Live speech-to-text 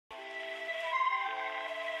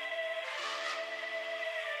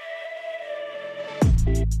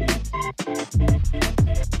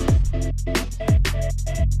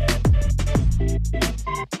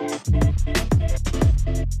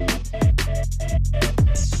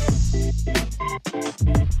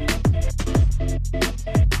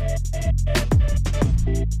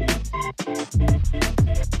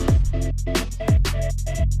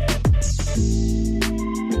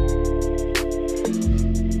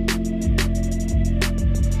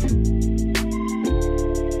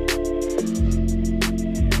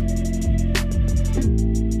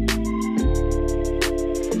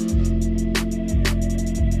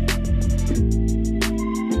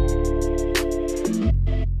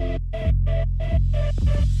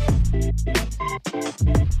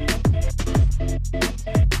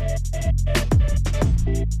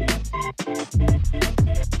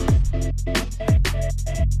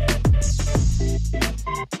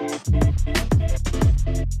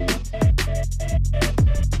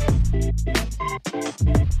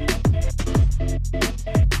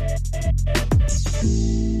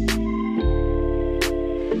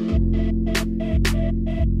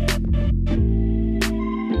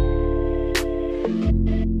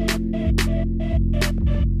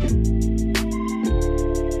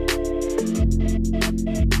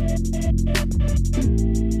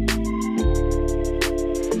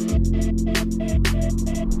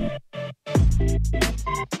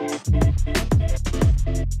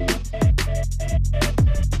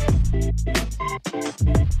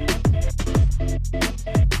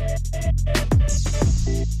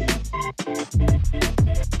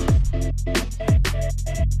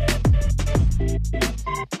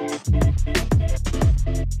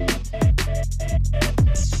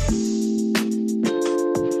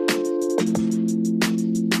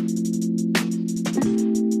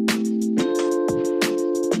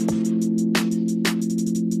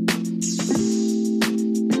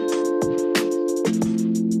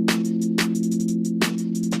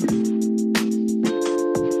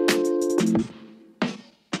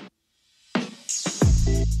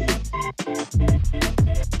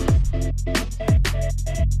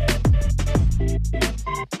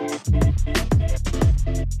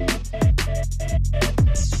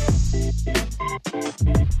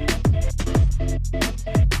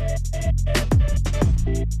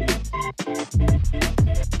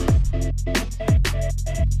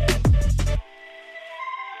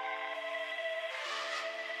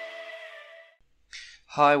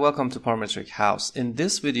Hi, welcome to Parametric House. In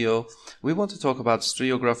this video, we want to talk about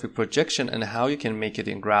stereographic projection and how you can make it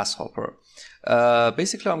in Grasshopper.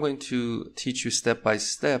 Basically, I'm going to teach you step by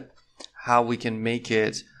step how we can make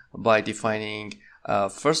it by defining,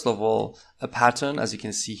 first of all, a pattern, as you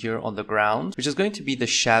can see here on the ground, which is going to be the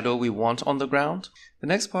shadow we want on the ground. The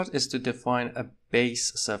next part is to define a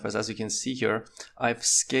base surface. As you can see here, I've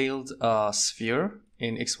scaled a sphere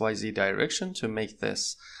in XYZ direction to make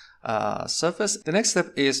this surface. The next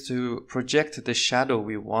step is to project the shadow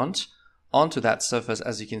we want onto that surface,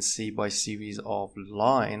 as you can see by series of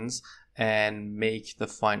lines, and make the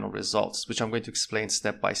final results, which I'm going to explain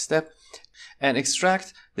step by step, and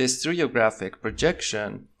extract this stereographic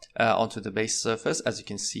projection onto the base surface, as you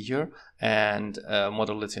can see here, and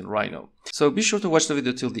model it in Rhino. So be sure to watch the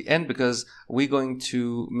video till the end, because we're going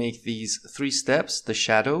to make these three steps: the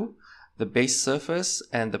shadow, the base surface,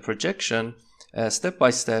 and the projection, step by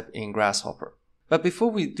step in Grasshopper. But before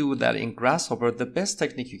we do that in Grasshopper, the best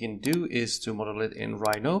technique you can do is to model it in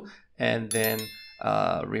Rhino and then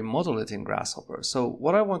remodel it in Grasshopper. So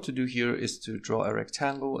what I want to do here is to draw a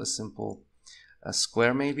rectangle, a simple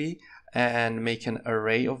square maybe, and make an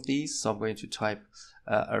array of these. So I'm going to type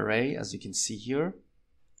array, as you can see here.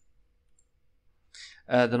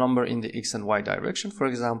 The number in the X and Y direction, for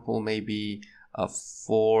example, maybe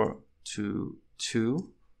 4 to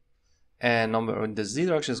 2. And number in the Z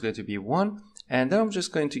direction is going to be 1. And then I'm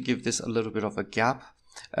just going to give this a little bit of a gap.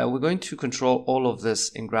 We're going to control all of this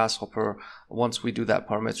in Grasshopper once we do that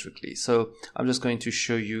parametrically. So I'm just going to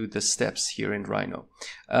show you the steps here in Rhino.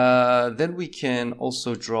 Then we can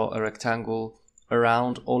also draw a rectangle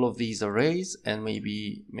around all of these arrays and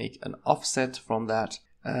maybe make an offset from that.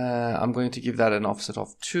 I'm going to give that an offset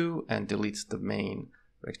of 2 and delete the main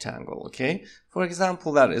rectangle. Okay, for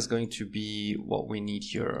example, that is going to be what we need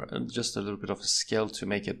here, just a little bit of a scale to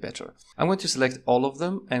make it better. I'm going to select all of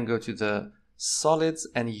them and go to the solids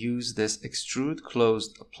and use this extrude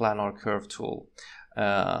closed planar curve tool.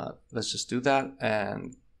 Let's just do that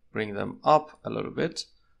and bring them up a little bit.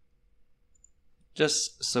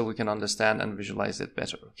 just so we can understand and visualize it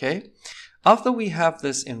better, okay? After we have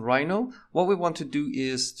this in Rhino, what we want to do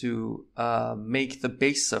is to make the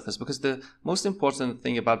base surface, because the most important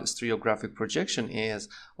thing about the stereographic projection is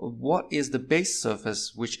what is the base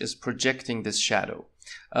surface which is projecting this shadow.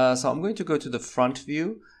 So I'm going to go to the front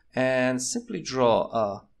view and simply draw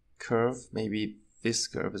a curve. Maybe this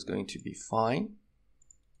curve is going to be fine.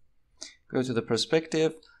 Go to the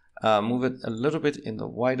perspective, move it a little bit in the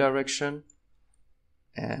Y direction,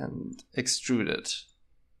 and extrude it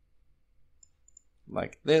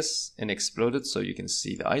like this and explode it so you can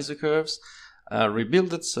see the isocurves.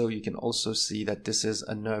 Rebuild it so you can also see that this is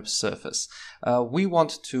a NURB surface. We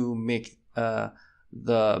want to make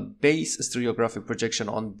the base stereographic projection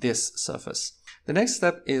on this surface. The next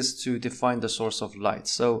step is to define the source of light.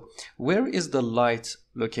 So where is the light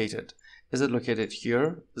located? Is it located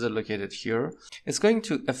here? Is it located here? It's going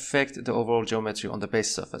to affect the overall geometry on the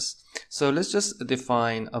base surface. So let's just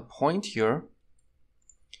define a point here,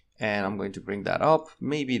 and I'm going to bring that up.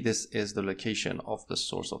 Maybe this is the location of the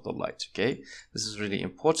source of the light, okay? This is really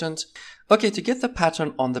important. Okay, to get the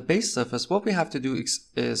pattern on the base surface, what we have to do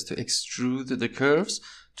is to extrude the curves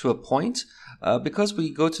to a point. Because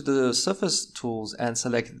we go to the surface tools and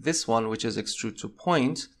select this one, which is extrude to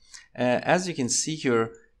point, as you can see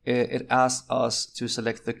here, it asks us to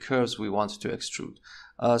select the curves we want to extrude.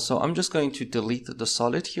 So I'm just going to delete the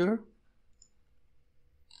solid here.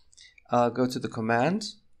 Go to the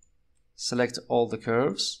command, select all the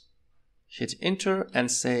curves, hit enter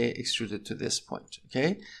and say extrude it to this point,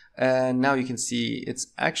 okay? And now you can see it's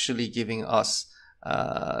actually giving us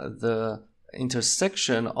the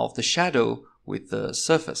intersection of the shadow with the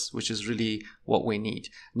surface, which is really what we need.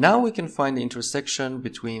 Now we can find the intersection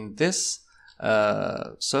between this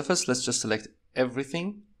surface. Let's just select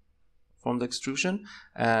everything from the extrusion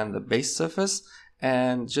and the base surface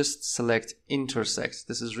and just select intersect.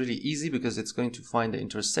 This is really easy because it's going to find the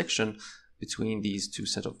intersection between these two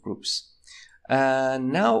set of groups.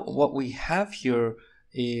 And now what we have here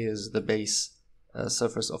is the base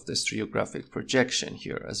surface of the stereographic projection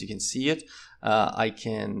here. As you can see it,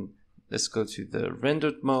 let's go to the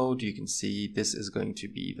rendered mode. You can see this is going to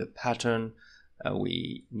be the pattern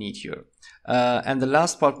we need here. And the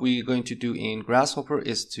last part we're going to do in Grasshopper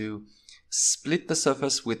is to split the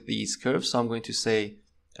surface with these curves. So I'm going to say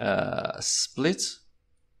split,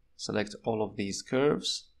 select all of these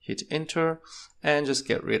curves, hit enter, and just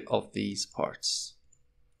get rid of these parts.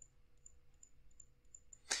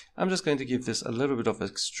 I'm just going to give this a little bit of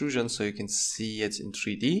extrusion so you can see it in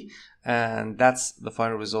 3D, and that's the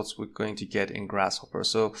final results we're going to get in Grasshopper.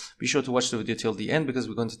 So be sure to watch the video till the end because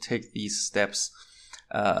we're going to take these steps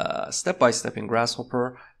step by step in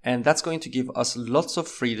Grasshopper, and that's going to give us lots of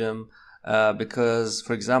freedom because,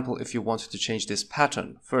 for example, if you wanted to change this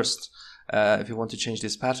pattern first, if you want to change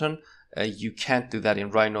this pattern, you can't do that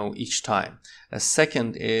in Rhino each time.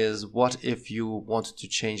 Second is, what if you wanted to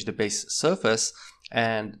change the base surface?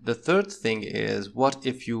 And the third thing is, what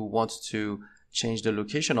if you want to change the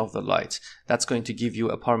location of the light? That's going to give you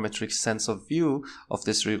a parametric sense of view of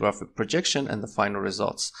this stereographic projection and the final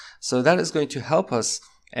results. So that is going to help us,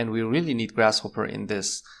 and we really need Grasshopper in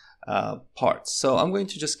this part. So I'm going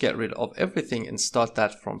to just get rid of everything and start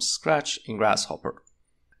that from scratch in Grasshopper.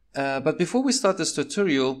 But before we start this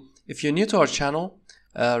tutorial, if you're new to our channel,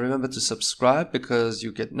 remember to subscribe because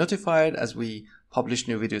you get notified as we publish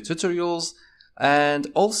new video tutorials. And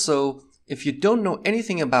also, if you don't know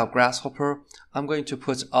anything about Grasshopper, I'm going to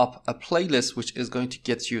put up a playlist which is going to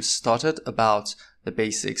get you started about the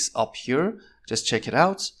basics up here. Just check it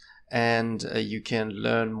out and you can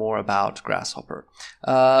learn more about Grasshopper.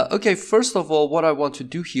 Okay, first of all, what I want to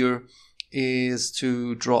do here is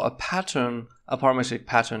to draw a pattern, a parametric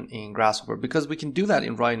pattern in Grasshopper, because we can do that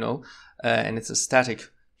in Rhino and it's a static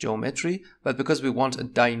geometry, but because we want a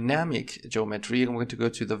dynamic geometry, I'm going to go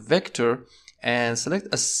to the vector and select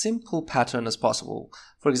a simple pattern as possible.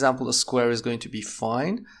 For example, a square is going to be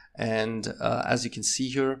fine, and as you can see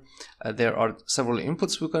here, there are several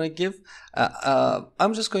inputs we're going to give.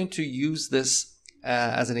 I'm just going to use this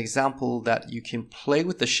as an example that you can play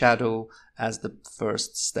with the shadow as the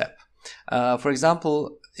first step. For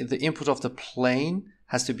example, the input of the plane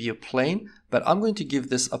has to be a plane, but I'm going to give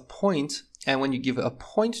this a point, and when you give a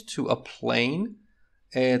point to a plane,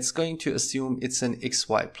 it's going to assume it's an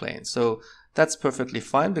XY plane. So that's perfectly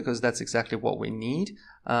fine because that's exactly what we need.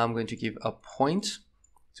 I'm going to give a point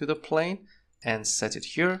to the plane and set it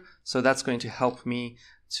here. So that's going to help me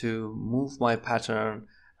to move my pattern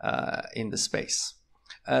in the space.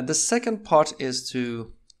 The second part is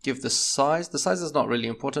to give the size. The size is not really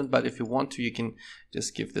important, but if you want to, you can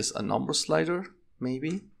just give this a number slider,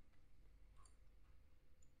 maybe.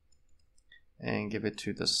 and give it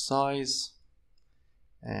to the size,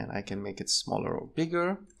 and I can make it smaller or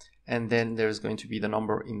bigger. And then there's going to be the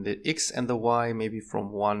number in the X and the Y, maybe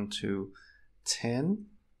from 1 to 10.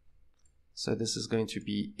 So this is going to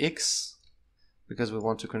be X, because we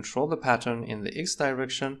want to control the pattern in the X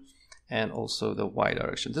direction and also the Y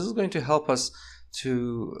direction. This is going to help us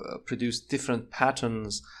to produce different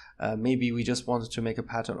patterns. Maybe we just wanted to make a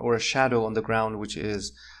pattern or a shadow on the ground which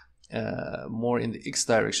is more in the X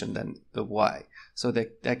direction than the Y, so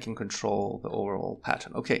that can control the overall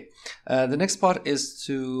pattern. Okay, the next part is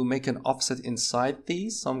to make an offset inside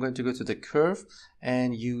these. So I'm going to go to the curve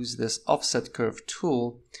and use this offset curve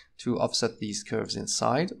tool to offset these curves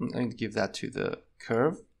inside. I'm going to give that to the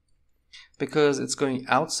curve. Because it's going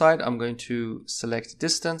outside, I'm going to select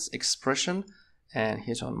distance, expression, and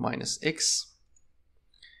hit on -X.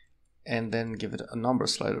 And then give it a number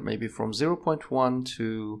slider, maybe from 0.1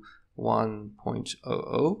 to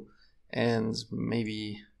 1.00, and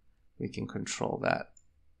maybe we can control that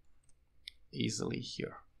easily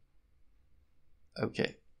here.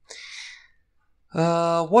 Okay.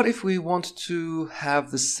 What if we want to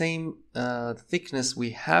have the same thickness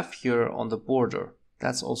we have here on the border?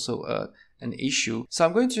 That's also an issue. So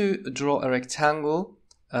I'm going to draw a rectangle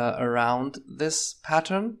around this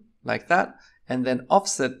pattern like that, and then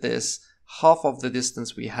offset this half of the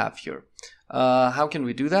distance we have here. How can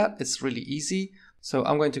we do that? It's really easy. So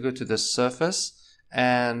I'm going to go to the surface,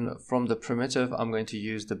 and from the primitive I'm going to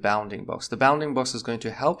use the bounding box. The bounding box is going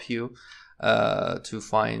to help you to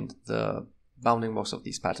find the bounding box of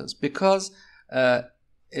these patterns, because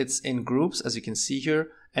it's in groups, as you can see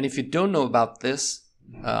here. And if you don't know about this,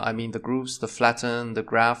 I mean the groups, the flatten, the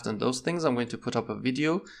graph, and those things, I'm going to put up a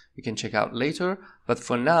video you can check out later. But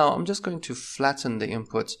for now, I'm just going to flatten the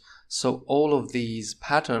input. So all of these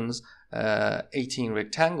patterns, 18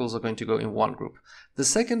 rectangles, are going to go in one group. The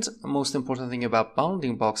second most important thing about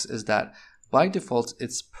bounding box is that by default,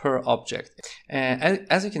 it's per object. And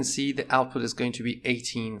as you can see, the output is going to be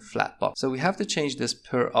 18 flat box. So we have to change this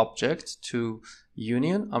per object to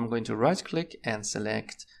union. I'm going to right click and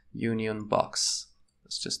select union box.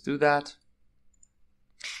 Let's just do that.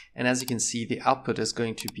 And as you can see, the output is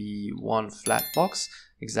going to be one flat box,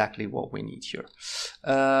 exactly what we need here.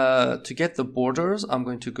 To get the borders, I'm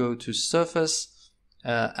going to go to surface,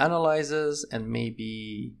 analyzes, and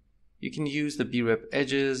maybe you can use the B-rep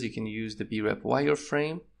edges, you can use the B-rep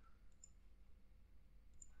wireframe.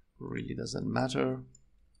 Really doesn't matter.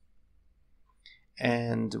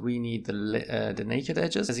 And we need the naked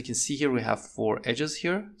edges. As you can see here, we have 4 edges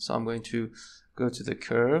here. So I'm going to go to the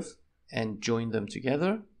curve and join them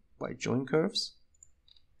together by join curves.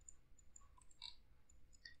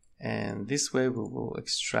 And this way we will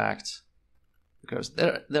extract the curves.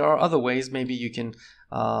 There are other ways. Maybe you can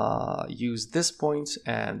use this point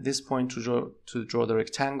and this point to draw the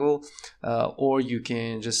rectangle, or you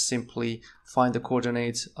can just simply find the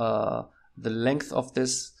coordinates, the length of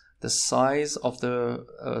this, the size of the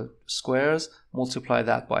squares, multiply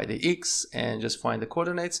that by the x, and just find the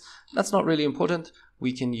coordinates. That's not really important.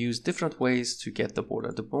 We can use different ways to get the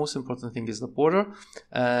border. The most important thing is the border.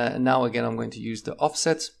 Now again, I'm going to use the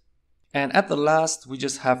offset. And at the last, we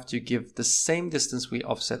just have to give the same distance we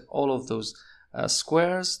offset all of those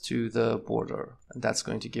squares to the border. And that's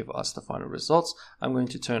going to give us the final results. I'm going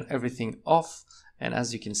to turn everything off. And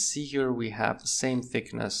as you can see here, we have the same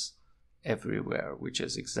thickness everywhere, which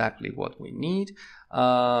is exactly what we need.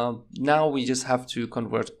 Now we just have to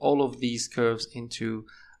convert all of these curves into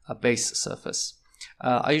a base surface.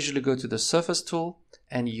 I usually go to the surface tool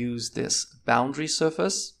and use this boundary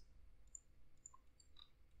surface.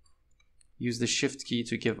 Use the shift key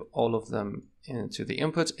to give all of them into the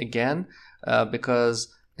input again,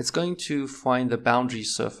 because it's going to find the boundary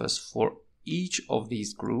surface for each of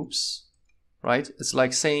these groups, right? It's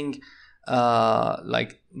like saying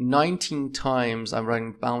like 19 times I'm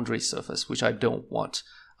writing boundary surface, which I don't want.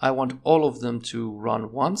 I want all of them to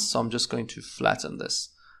run once, so I'm just going to flatten this.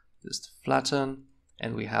 Just flatten,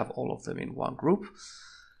 and we have all of them in one group.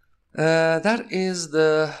 That is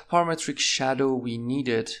the parametric shadow we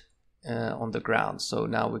needed on the ground. So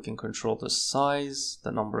now we can control the size,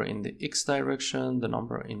 the number in the X direction, the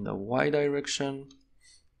number in the Y direction,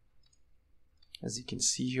 as you can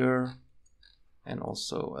see here, and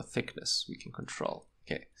also a thickness we can control.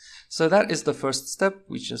 Okay, so that is the first step.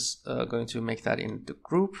 We're just going to make that in the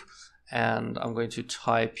group, and I'm going to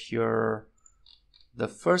type here the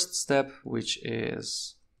first step, which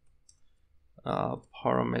is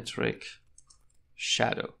parametric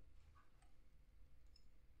shadow.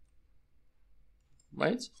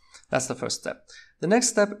 right? That's the first step. The next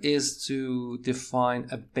step is to define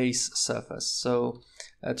a base surface. So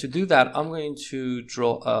to do that, I'm going to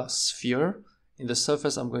draw a sphere. In the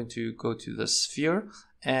surface, I'm going to go to the sphere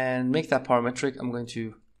and make that parametric. I'm going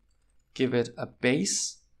to give it a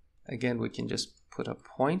base. Again, we can just put a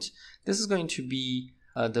point. This is going to be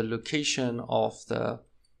the location of the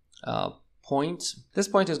point. This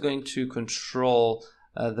point is going to control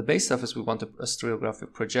the base surface we want a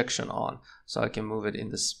stereographic projection on. So I can move it in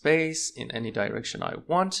the space in any direction I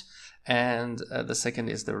want. And the second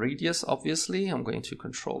is the radius, obviously. I'm going to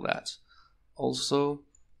control that also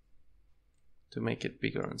to make it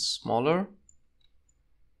bigger and smaller.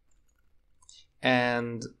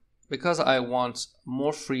 And because I want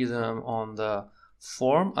more freedom on the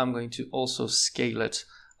form, I'm going to also scale it.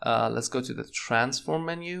 Let's go to the transform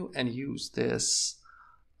menu and use this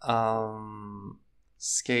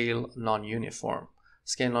scale non-uniform.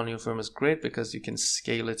 Scale non-uniform is great because you can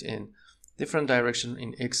scale it in different direction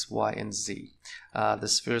in X, Y, and Z. The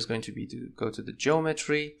sphere is going to be to go to the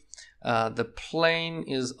geometry. The plane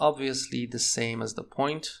is obviously the same as the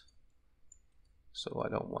point, so I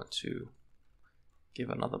don't want to give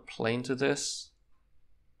another plane to this.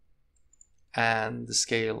 And the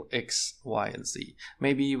scale X, Y, and Z.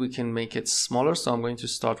 Maybe we can make it smaller, so I'm going to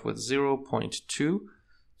start with 0.2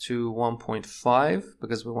 to 1.5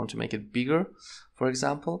 because we want to make it bigger, for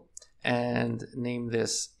example, and name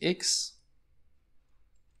this X.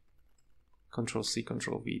 Control C,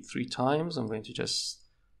 Control V 3 times. I'm going to just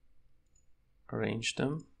arrange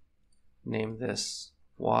them. Name this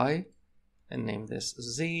Y and name this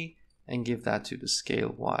Z and give that to the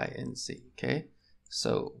scale Y and Z. Okay,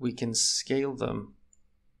 so we can scale them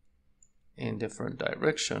in different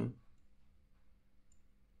direction.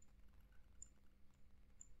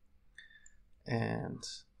 And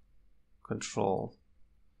control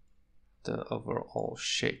the overall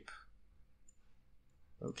shape.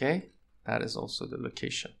 Okay, that is also the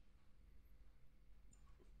location.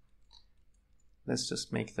 Let's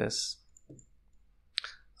just make this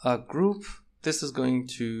a group. This is going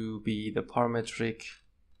to be the parametric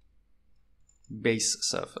base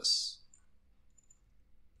surface.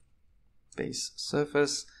 Base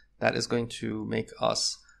surface that is going to make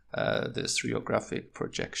us the stereographic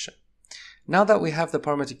projection. Now that we have the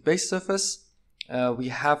parametric base surface, we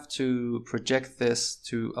have to project this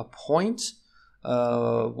to a point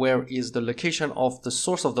where is the location of the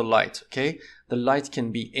source of the light. Okay, the light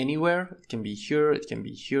can be anywhere. It can be here, it can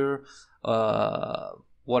be here,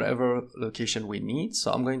 whatever location we need.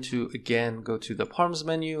 So I'm going to again go to the params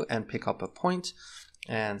menu and pick up a point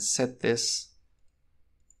and set this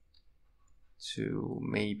to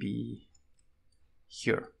maybe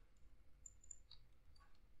here.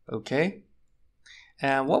 Okay.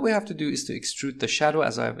 And what we have to do is to extrude the shadow,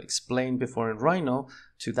 as I've explained before in Rhino,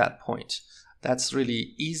 to that point. That's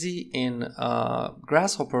really easy in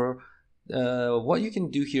Grasshopper. What you can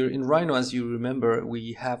do here in Rhino, as you remember,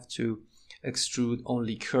 we have to extrude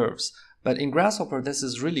only curves. But in Grasshopper, this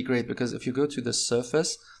is really great because if you go to the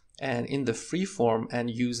surface and in the freeform and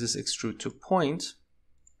use this extrude to point,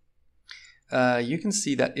 you can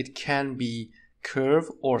see that it can be curve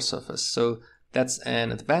or surface. So that's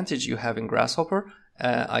an advantage you have in Grasshopper.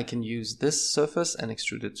 I can use this surface and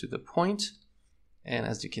extrude it to the point. And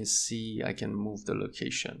as you can see, I can move the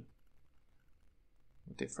location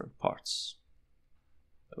in different parts.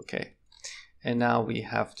 Okay. And now we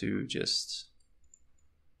have to just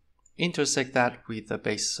intersect that with the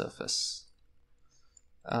base surface.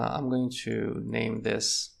 I'm going to name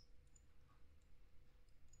this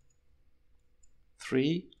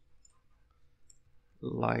 3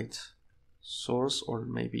 light source or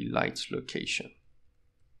maybe light location.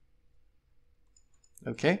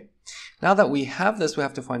 Okay, now that we have this, we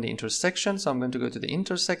have to find the intersection. So I'm going to go to the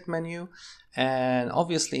intersect menu, and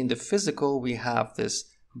obviously in the physical we have this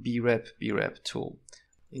brep tool.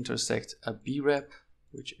 Intersect a brep,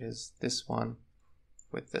 which is this one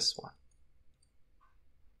with this one.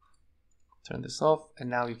 Turn this off, and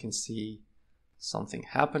now you can see something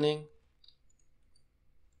happening.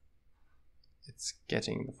 It's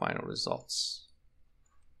getting the final results.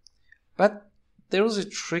 But there is a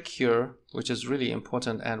trick here which is really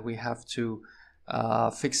important, and we have to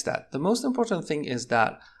fix that. The most important thing is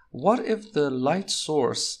that what if the light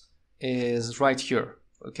source is right here,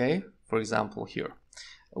 okay? For example, here.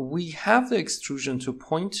 We have the extrusion to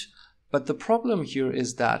point, but the problem here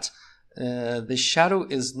is that the shadow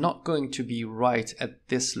is not going to be right at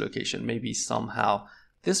this location. Maybe somehow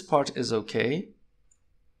this part is okay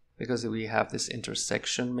because we have this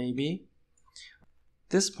intersection maybe.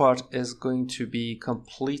 This part is going to be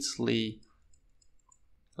completely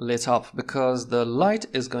lit up because the light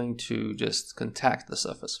is going to just contact the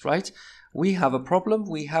surface, right? We have a problem.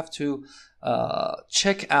 We have to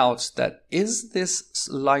check out that is this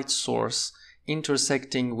light source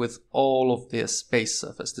intersecting with all of this base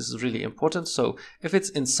surface. This is really important. So if it's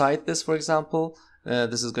inside this, for example,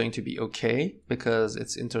 this is going to be okay because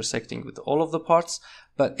it's intersecting with all of the parts.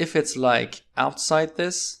 But if it's like outside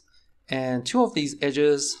this and two of these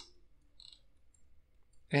edges,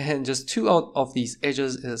 and just two out of these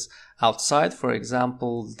edges is outside, for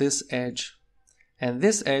example, this edge and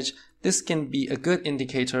this edge, this can be a good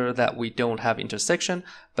indicator that we don't have intersection.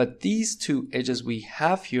 But these two edges we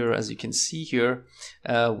have here, as you can see here,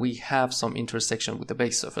 we have some intersection with the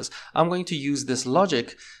base surface. I'm going to use this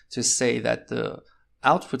logic to say that the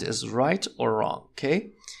output is right or wrong,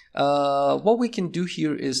 okay? What we can do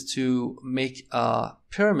here is to make a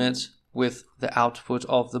pyramid with the output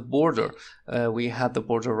of the border. We had the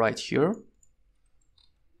border right here,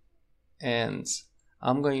 and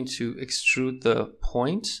I'm going to extrude the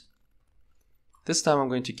point. This time I'm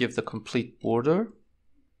going to give the complete border,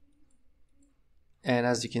 and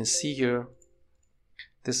as you can see here,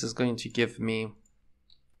 this is going to give me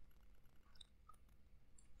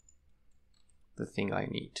the thing I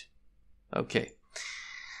need. Okay.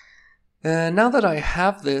 Now that I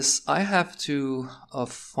have this, I have to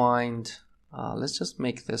find, let's just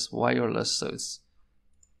make this wireless so it's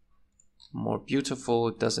more beautiful,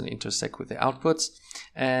 it doesn't intersect with the outputs.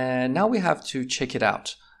 And now we have to check it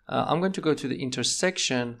out. I'm going to go to the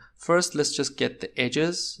intersection. First, let's just get the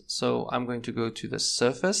edges. So I'm going to go to the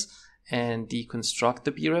surface and deconstruct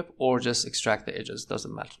the brep, or just extract the edges,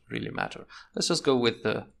 doesn't really matter. Let's just go with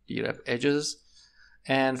the brep edges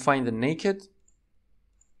and find the naked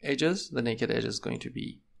edges. The naked edge is going to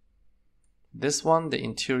be this one. The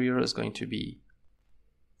interior is going to be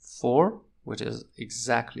 4, which is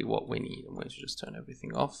exactly what we need. I'm going to just turn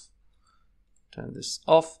everything off, turn this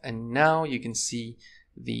off, and now you can see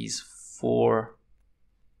these 4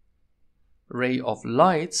 ray of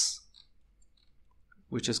lights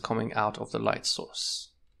which is coming out of the light source.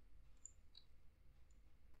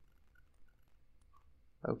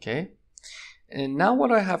 Okay. And now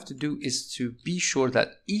what I have to do is to be sure that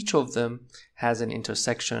each of them has an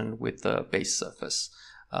intersection with the base surface.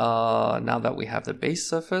 Now that we have the base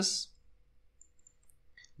surface,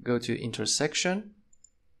 go to intersection,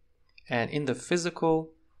 and in the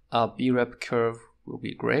physical, brep curve will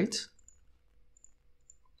be great.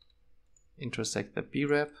 Intersect the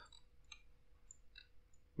brep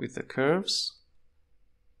with the curves.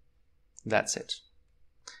 That's it.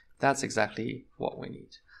 That's exactly what we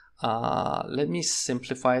need. Let me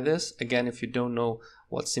simplify this. Again, if you don't know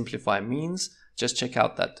what simplify means, just check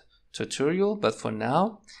out that tutorial. But for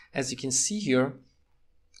now, as you can see here,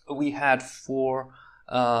 we had 4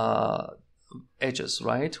 edges,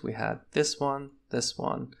 right? We had this one, this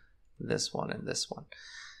one, this one, and this one.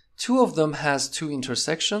 2 of them has 2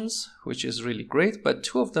 intersections, which is really great, but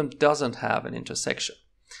 2 of them doesn't have an intersection.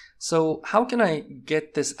 So how can I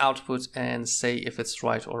get this output and say if it's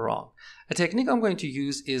right or wrong? A technique I'm going to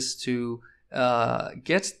use is to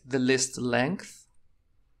get the list length.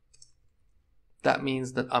 That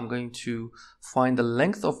means that I'm going to find the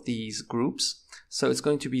length of these groups. So it's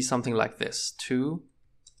going to be something like this, 2,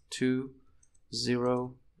 2,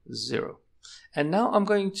 0, 0. And now I'm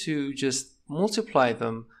going to just multiply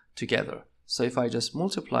them together. So if I just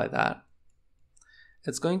multiply that,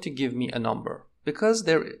 it's going to give me a number. Because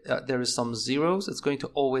there is some zeros, it's going to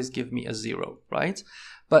always give me a 0, right?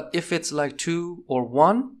 But if it's like 2 or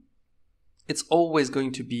 1, it's always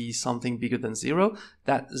going to be something bigger than 0.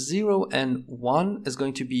 That 0 and 1 is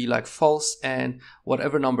going to be like false, and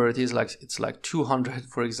whatever number it is, like it's like 200,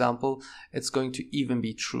 for example, it's going to even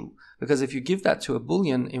be true. Because if you give that to a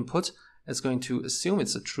Boolean input, it's going to assume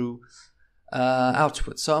it's a true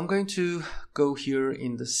output. So I'm going to go here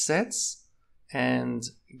in the sets and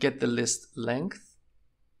get the list length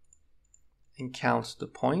and count the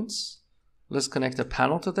points. Let's connect a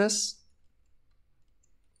panel to this.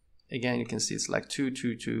 Again, you can see it's like 2,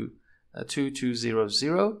 2, 2, 2, 2, 0,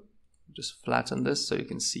 0. Just flatten this so you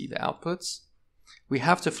can see the outputs. We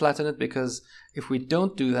have to flatten it because if we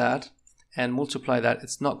don't do that and multiply that,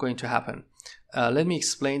 it's not going to happen. Let me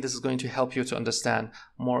explain. This is going to help you to understand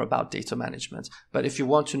more about data management. But if you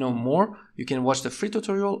want to know more, you can watch the free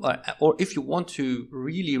tutorial, or if you want to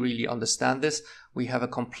really understand this, we have a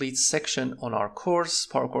complete section on our course,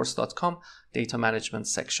 powercourse.com, data management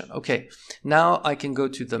section. Okay, now I can go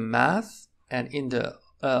to the math, and in the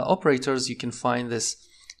operators, you can find this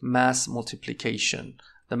mass multiplication.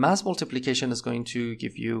 The mass multiplication is going to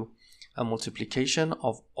give you a multiplication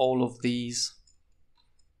of all of these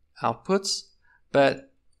outputs.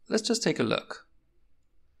 But let's just take a look.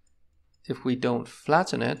 If we don't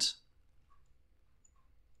flatten it,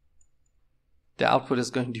 the output is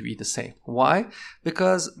going to be the same. Why?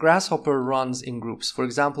 Because Grasshopper runs in groups. For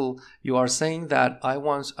example, you are saying that I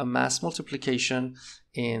want a mass multiplication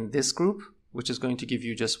in this group, which is going to give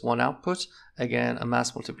you just one output. Again, a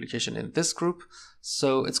mass multiplication in this group.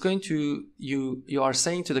 So it's going to, you are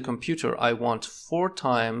saying to the computer, I want 4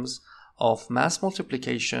 times of mass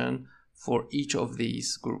multiplication for each of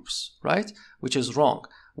these groups, right? Which is wrong.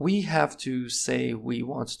 We have to say we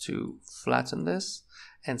want to flatten this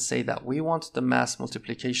and say that we want the mass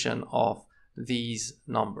multiplication of these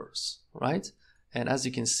numbers, right? And as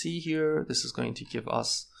you can see here, this is going to give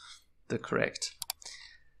us the correct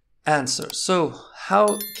answer. So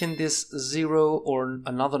how can this 0 or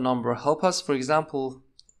another number help us? For example,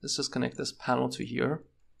 let's just connect this panel to here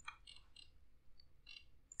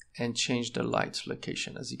and change the light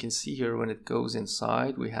location. As you can see here, when it goes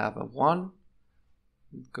inside, we have a 1.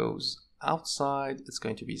 It goes outside, it's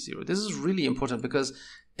going to be 0. This is really important because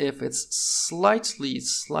if it's slightly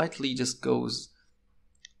just goes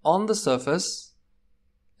on the surface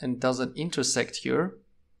and doesn't intersect here,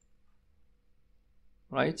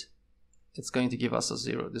 right, it's going to give us a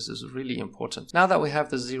 0. This is really important. Now that we have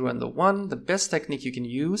the 0 and the 1, the best technique you can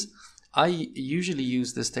use, I usually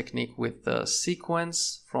use this technique with the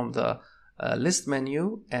sequence from the list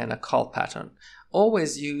menu and a call pattern.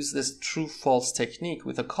 Always use this true-false technique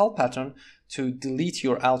with a call pattern to delete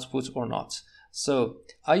your output or not. So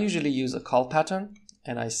I usually use a call pattern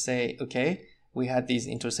and I say, okay, we had these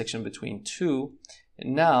intersection between 2.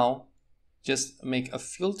 Now just make a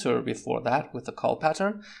filter before that with the call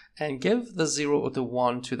pattern and give the 0 or the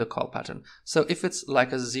 1 to the call pattern. So if it's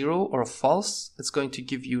like a 0 or a false, it's going to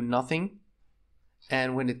give you nothing.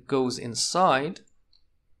 And when it goes inside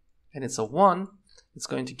and it's a 1, it's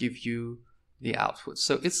going to give you the output.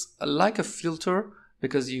 So it's like a filter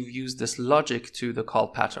because you've used this logic to the call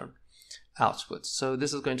pattern output. So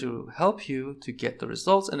this is going to help you to get the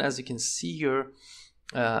results. And as you can see here,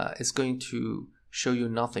 it's going to show you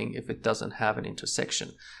nothing if it doesn't have an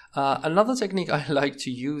intersection. Another technique I like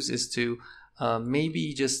to use is to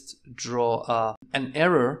maybe just draw an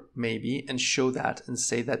error maybe and show that and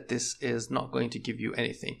say that this is not going to give you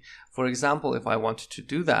anything. For example, if I wanted to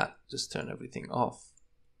do that, just turn everything off.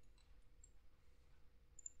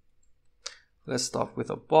 Let's start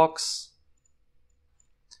with a box,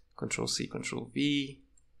 Control C, Control V,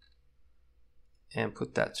 and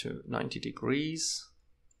put that to 90 degrees.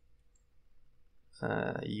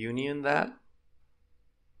 Union that,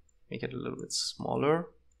 make it a little bit smaller,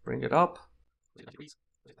 bring it up,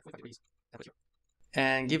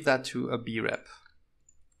 and give that to a B-rep.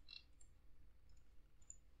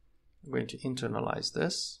 I'm going to internalize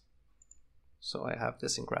this. So I have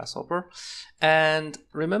this in Grasshopper. And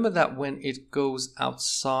remember that when it goes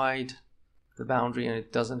outside the boundary and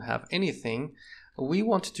it doesn't have anything, we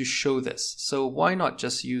want to show this. So why not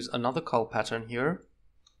just use another call pattern here?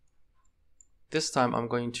 This time I'm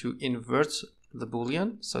going to invert the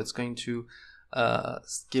Boolean. So it's going to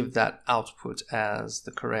give that output as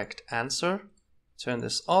the correct answer. Turn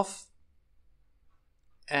this off.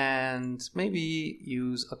 And maybe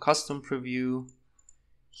use a custom preview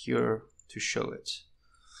here to show it.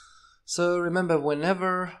 So remember,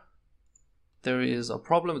 whenever there is a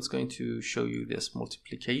problem, it's going to show you this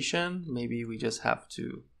multiplication. Maybe we just have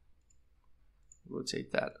to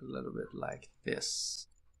rotate that a little bit like this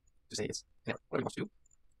to say it's an error. What do you want to do?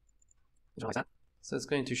 Visualize that. So it's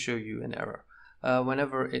going to show you an error.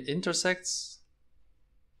 Whenever it intersects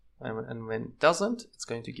and when it doesn't, it's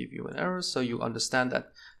going to give you an error. So you understand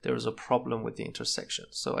that there is a problem with the intersection.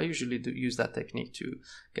 So I usually do use that technique to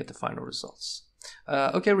get the final results.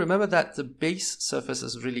 Okay, remember that the base surface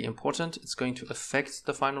is really important. It's going to affect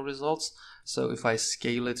the final results. So if I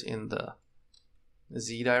scale it in the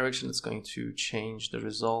Z direction, it's going to change the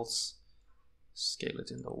results. Scale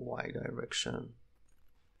it in the Y direction.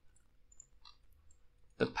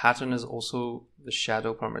 The pattern is also the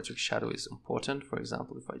shadow, parametric shadow is important. For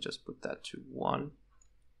example, if I just put that to 1,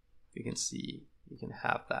 you can see you can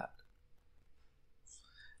have that.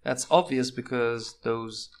 That's obvious because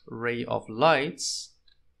those ray of lights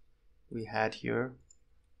we had here,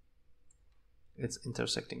 it's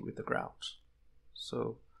intersecting with the ground.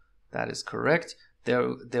 So that is correct.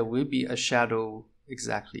 There will be a shadow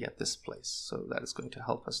exactly at this place. So that is going to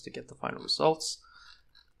help us to get the final results.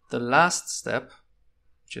 The last step,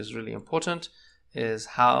 which is really important, is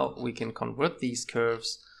how we can convert these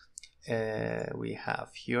curves we have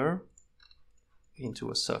here into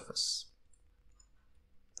a surface.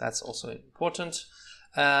 That's also important.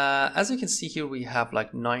 As you can see here, we have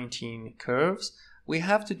like 19 curves. we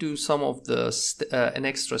have to do some of the an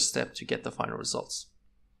extra step to get the final results.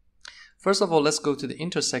 First of all, let's go to the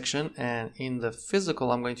intersection, and in the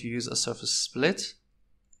physical I'm going to use a surface split,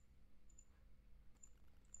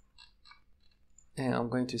 and I'm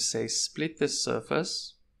going to say split this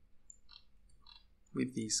surface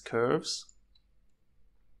with these curves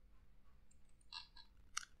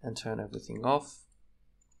and turn everything off.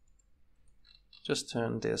 Just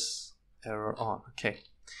turn this error on. Okay,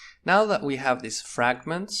 now that we have these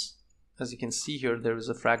fragments, as you can see here, there is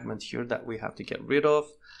a fragment here that we have to get rid of.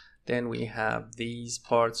 Then we have these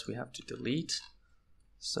parts we have to delete.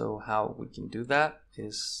 So how we can do that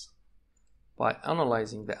is by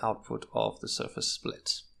analyzing the output of the surface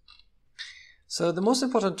split. So the most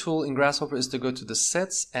important tool in Grasshopper is to go to the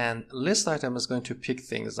sets, and list item is going to pick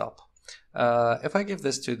things up. If I give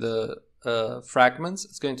this to the fragments,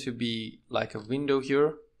 it's going to be like a window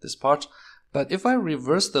here, this part. But if I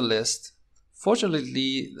reverse the list,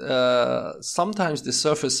 fortunately, sometimes the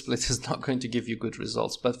surface split is not going to give you good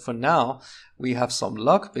results. But for now, we have some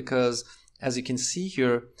luck, because as you can see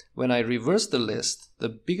here, when I reverse the list, the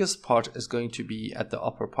biggest part is going to be at the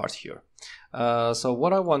upper part here. So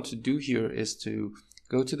what I want to do here is to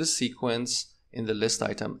go to the sequence in the list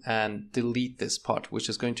item and delete this part, which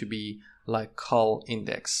is going to be like col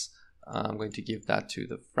index. I'm going to give that to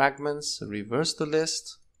the fragments, reverse the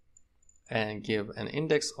list, and give an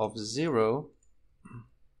index of 0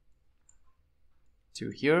 to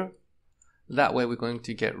here. That way we're going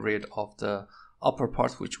to get rid of the upper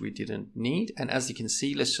part which we didn't need. And as you can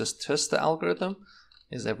see, let's just test the algorithm.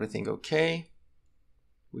 Is everything okay?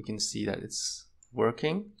 We can see that it's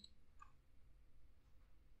working.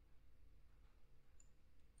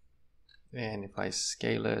 And if I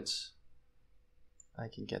scale it, I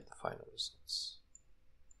can get the final results.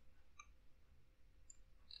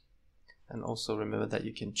 And also remember that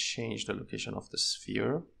you can change the location of the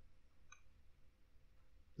sphere.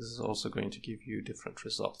 This is also going to give you different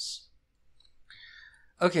results.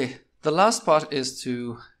 Okay, the last part is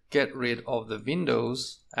to get rid of the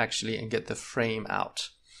windows actually and get the frame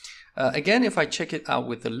out. Again, if I check it out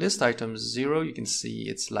with the list item 0, you can see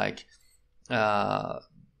it's like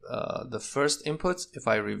the first input. If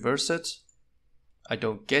I reverse it, I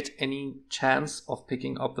don't get any chance of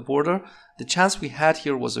picking up the border. The chance we had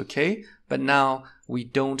here was okay, but now we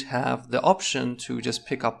don't have the option to just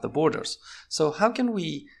pick up the borders. So how can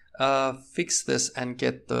we fix this and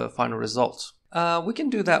get the final result? We can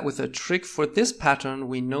do that with a trick. For this pattern,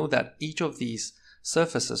 we know that each of these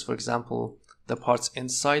surfaces, for example, the parts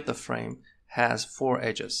inside the frame, has 4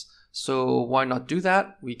 edges. So why not do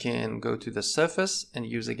that? We can go to the surface and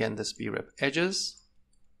use again this brep edges.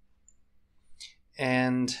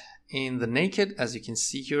 And in the naked, as you can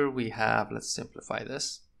see here, we have, let's simplify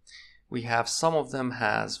this. We have some of them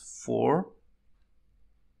has 4,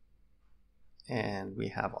 and we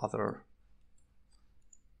have other.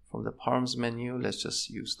 From the params menu, let's just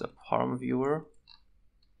use the param viewer.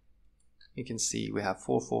 You can see we have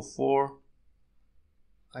 4, 4, 4.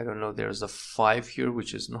 I don't know, there's a 5 here,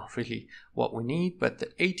 which is not really what we need, but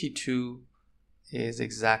the 82 is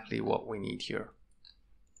exactly what we need here.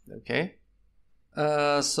 Okay.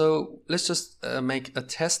 So let's just make a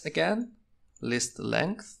test again. List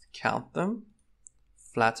length, count them,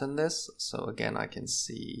 flatten this. So again, I can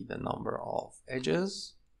see the number of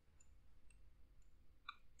edges.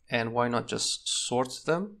 And why not just sort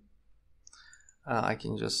them? I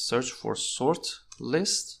can just search for sort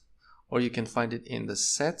list, or you can find it in the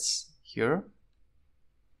sets here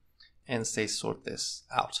and say sort this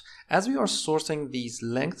out. As we are sorting these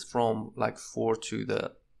lengths from like 4 to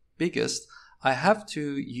the biggest, I have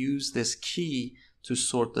to use this key to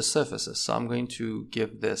sort the surfaces. So I'm going to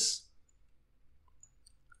give this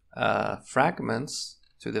fragments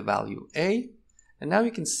to the value A. And now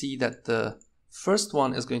you can see that the first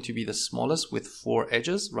one is going to be the smallest with 4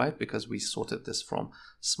 edges, right? Because we sorted this from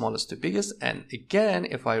smallest to biggest. And again,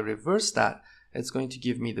 if I reverse that, it's going to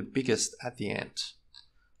give me the biggest at the end.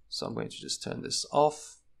 So I'm going to just turn this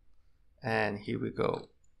off. And here we go.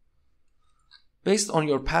 Based on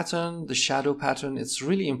your pattern, the shadow pattern, it's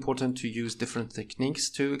really important to use different techniques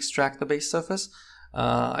to extract the base surface.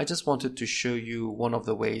 I just wanted to show you one of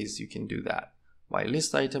the ways you can do that. By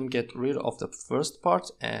list item, get rid of the first part,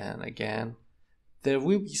 and again, there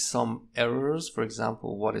will be some errors. For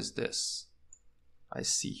example, what is this? I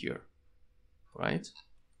see here, right?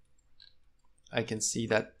 I can see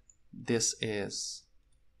that this is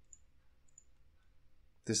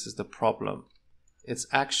the problem. It's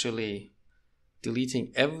actually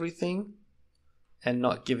deleting everything and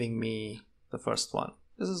not giving me the first one.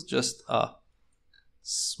 This is just a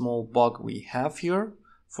small bug we have here.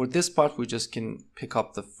 for this part, we just can pick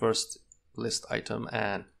up the first list item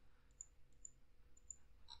and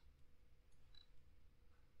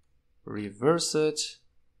reverse it,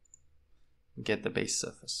 get the base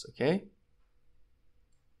surface, okay?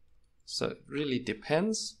 So it really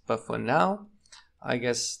depends, but for now, I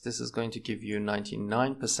guess this is going to give you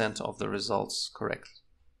 99% of the results correct.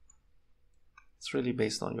 It's really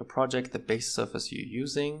based on your project, the base surface you're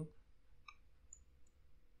using,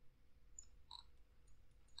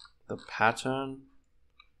 the pattern.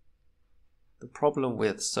 The problem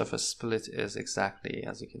with surface split is exactly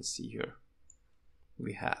as you can see here.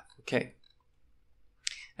 We have, okay.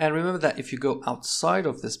 And remember that if you go outside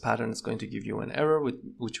of this pattern, it's going to give you an error,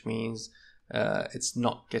 which means it's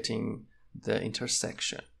not getting the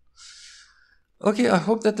intersection. Okay, I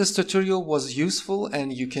hope that this tutorial was useful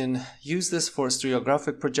and you can use this for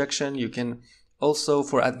stereographic projection. You can also,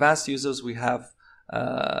 for advanced users, we have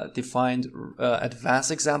defined advanced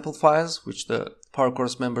example files, which the Power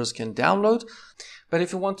Course members can download. But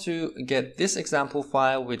if you want to get this example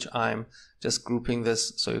file, which I'm just grouping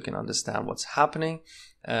this so you can understand what's happening,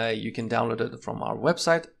 you can download it from our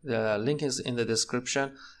website. The link is in the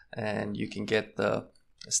description, and you can get the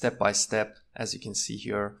step-by-step, as you can see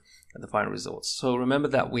here, the final results. So remember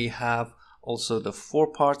that we have also the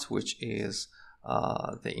 4 parts, which is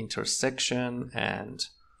the intersection and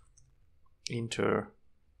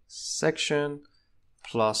intersection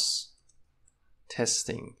plus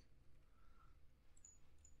testing,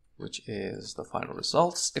 which is the final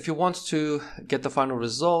results. If you want to get the final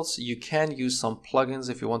results, you can use some plugins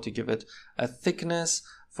if you want to give it a thickness.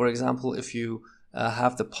 For example, if you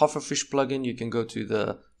have the pufferfish plugin, you can go to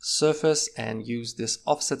the surface and use this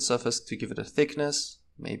offset surface to give it a thickness.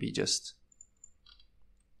 Maybe just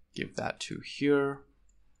give that to here.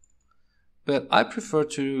 But I prefer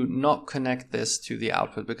to not connect this to the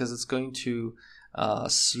output because it's going to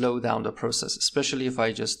slow down the process, especially if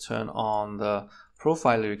I just turn on the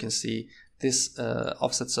profiler. You can see this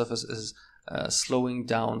offset surface is slowing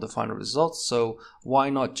down the final results. So why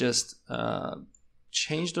not just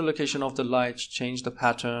change the location of the light, change the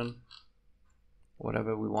pattern,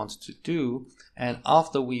 whatever we want to do, and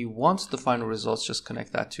after we want the final results, just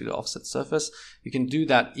connect that to the offset surface. You can do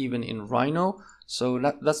that even in Rhino, so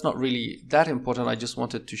that's not really that important. I just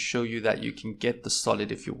wanted to show you that you can get the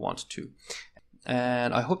solid if you want to.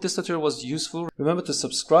 And I hope this tutorial was useful. Remember to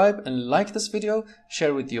subscribe and like this video,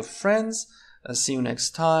 share with your friends. See you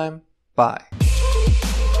next time. Bye.